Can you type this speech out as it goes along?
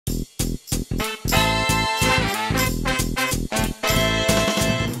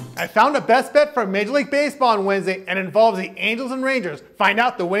I found a best bet for Major League Baseball on Wednesday and it involves the Angels and Rangers. Find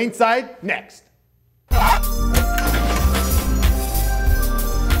out the winning side next.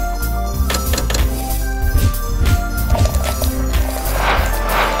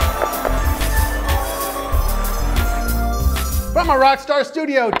 From our Rockstar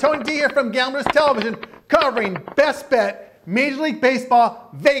studio, Tony T here from Gamblers Television, covering Best Bet Major League Baseball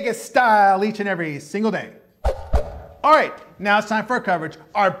Vegas style each and every single day. All right, now it's time for our coverage.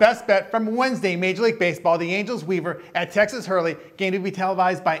 Our best bet from Wednesday, Major League Baseball, the Angels Weaver at Texas Hurley, game to be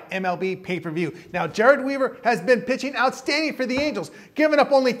televised by MLB pay-per-view. Now, Jered Weaver has been pitching outstanding for the Angels, giving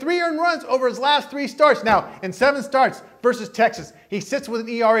up only 3 earned runs over his last 3 starts. Now, in 7 starts versus Texas, he sits with an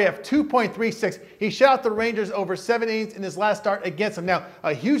ERA of 2.36. He shut out the Rangers over 7 innings in his last start against them. Now,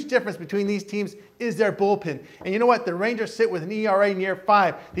 a huge difference between these teams is their bullpen. And you know what? The Rangers sit with an ERA near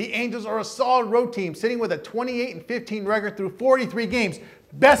 5. The Angels are a solid road team, sitting with a 28-15 record through 43 games.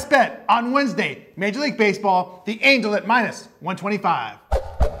 Best bet on Wednesday, Major League Baseball, the Angels at -125.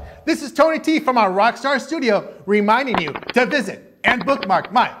 This is Tony T from our Rockstar studio, reminding you to visit and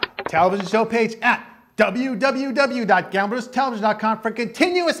bookmark my television show page at www.gamblerstelevision.com for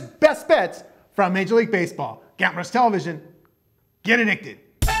continuous best bets from Major League Baseball. Gamblers Television, get addicted.